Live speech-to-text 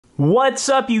What's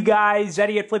up, you guys?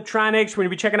 Eddie at Fliptroniks. We're going to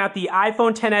be checking out the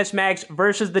iPhone XS Max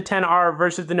versus the XR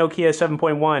versus the Nokia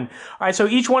 7.1. All right, so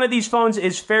each one of these phones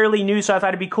is fairly new, so I thought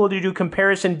it'd be cool to do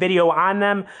comparison video on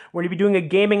them. We're going to be doing a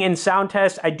gaming and sound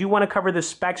test. I do want to cover the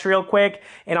specs real quick,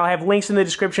 and I'll have links in the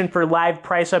description for live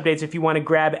price updates if you want to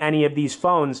grab any of these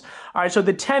phones. All right, so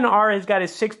the XR has got a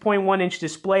 6.1-inch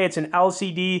display. It's an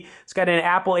LCD. It's got an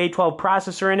Apple A12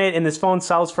 processor in it, and this phone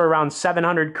sells for around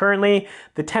 $700 currently.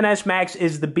 The XS Max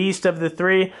is the beast of the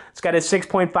three. It's got a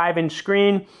 6.5-inch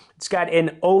screen. It's got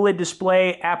an OLED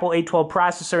display, Apple A12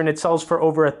 processor, and it sells for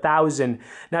over $1,000.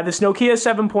 Now, this Nokia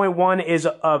 7.1 is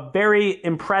a very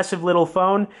impressive little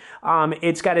phone.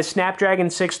 It's got a Snapdragon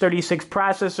 636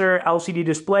 processor, LCD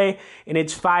display, and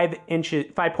it's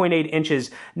 5.8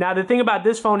 inches. Now, the thing about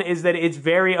this phone is that it's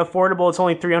very affordable. It's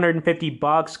only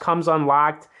 $350, comes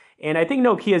unlocked. And I think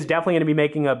Nokia is definitely going to be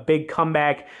making a big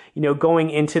comeback,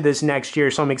 going into this next year.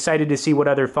 So I'm excited to see what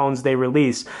other phones they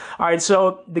release. All right,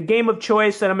 so the game of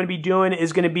choice that I'm going to be doing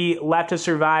is going to be Left to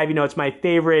Survive. It's my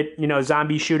favorite,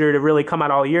 zombie shooter to really come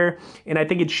out all year. And I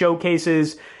think it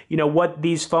showcases, what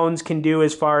these phones can do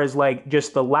as far as like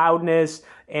just the loudness.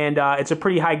 And it's a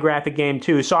pretty high graphic game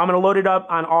too. So I'm going to load it up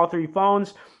on all three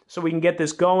phones so we can get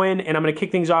this going, and I'm going to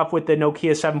kick things off with the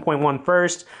Nokia 7.1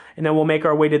 first, and then we'll make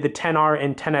our way to the XR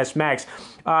and XS Max.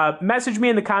 Message me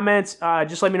in the comments.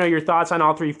 Just let me know your thoughts on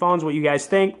all three phones, what you guys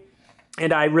think,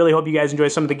 and I really hope you guys enjoy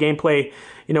some of the gameplay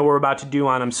we're about to do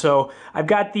on them. So I've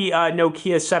got the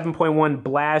Nokia 7.1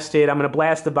 blasted. I'm going to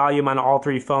blast the volume on all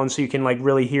three phones so you can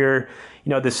really hear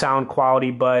the sound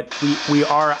quality, but we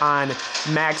are on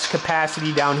max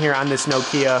capacity down here on this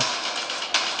Nokia.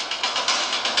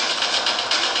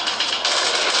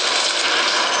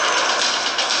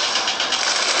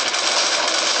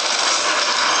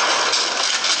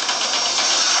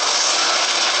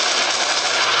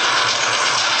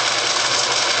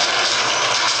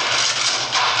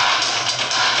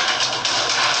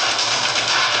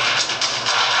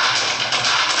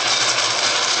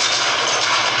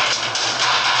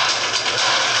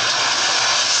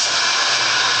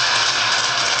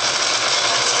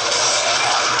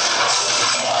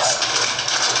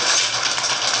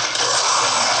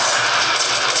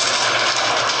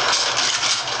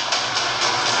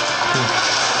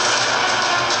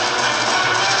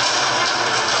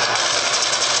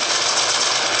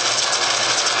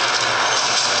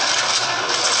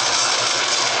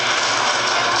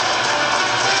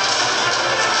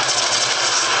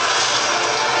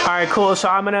 All right, cool. So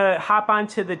I'm going to hop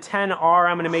onto the XR.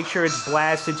 I'm going to make sure it's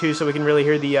blasted too so we can really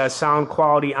hear the sound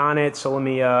quality on it. So let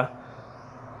me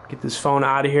get this phone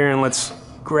out of here and let's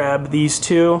grab these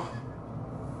two.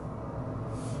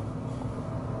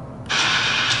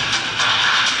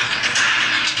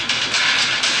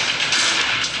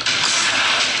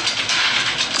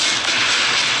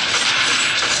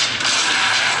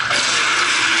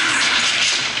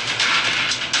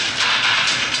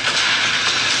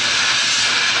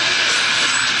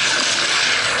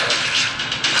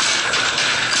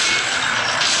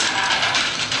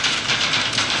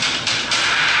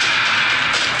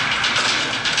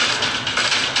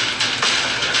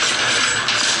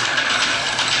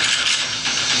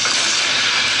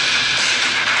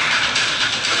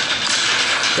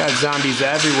 Got zombies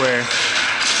everywhere.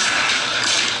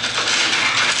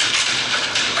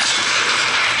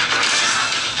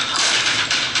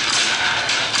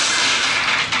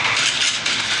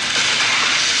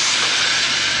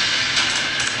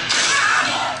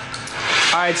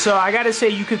 Alright, so I gotta say,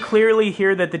 you could clearly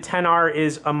hear that the XR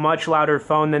is a much louder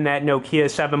phone than that Nokia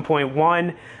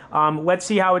 7.1. Let's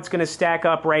see how it's going to stack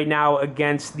up right now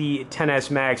against the XS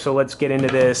Max. So let's get into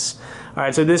this. All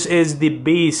right, so this is the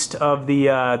beast of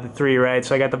the three, right?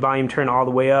 So I got the volume turned all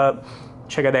the way up.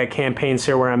 Check out that campaign,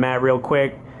 see where I'm at real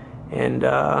quick. And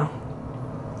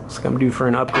looks like I'm due for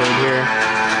an upgrade here.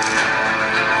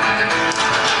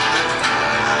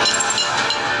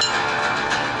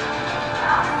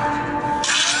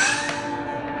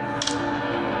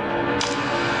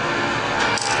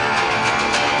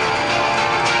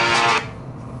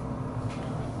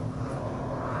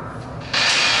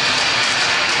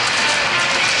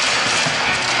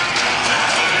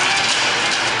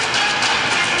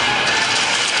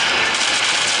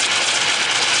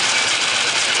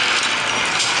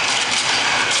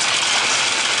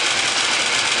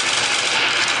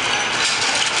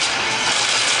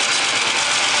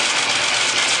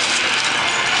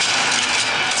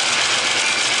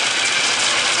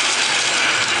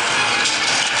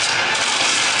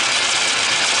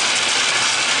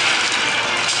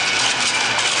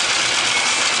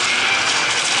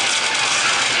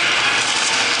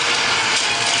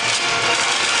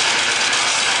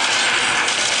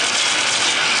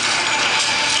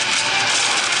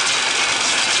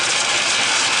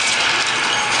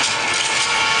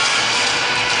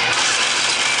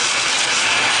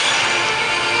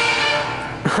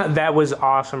 That was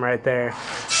awesome right there.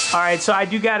 All right, so I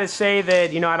do got to say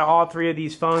that, out of all three of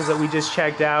these phones that we just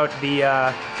checked out, the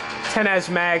 10s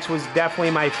Max was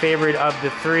definitely my favorite of the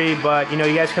three, but, you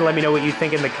guys can let me know what you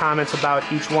think in the comments about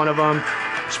each one of them.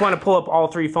 Just want to pull up all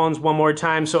three phones one more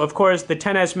time. So, of course, the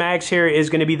 10s Max here is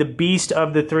going to be the beast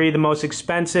of the three, the most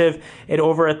expensive at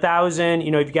over $1,000.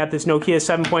 You've got this Nokia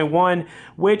 7.1,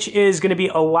 which is going to be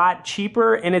a lot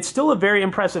cheaper, and it's still a very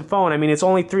impressive phone. I mean, it's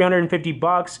only 350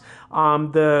 bucks.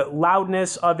 The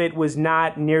loudness of it was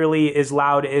not nearly as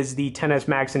loud as the 10s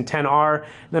Max and 10R. And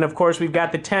then, of course, we've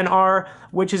got the 10R,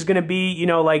 which is going to be,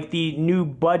 like the new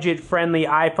budget-friendly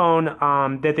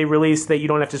iPhone that they released that you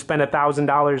don't have to spend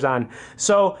 $1,000 on.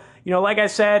 So, like I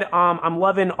said, I'm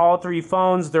loving all three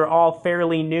phones. They're all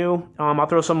fairly new. I'll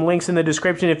throw some links in the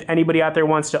description if anybody out there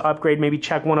wants to upgrade, maybe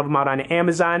check one of them out on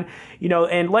Amazon.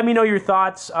 And let me know your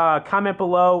thoughts. Comment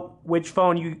below which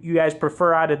phone you guys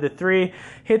prefer out of the three.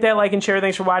 Hit that like and share.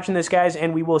 Thanks for watching this, guys,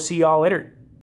 and we will see y'all later.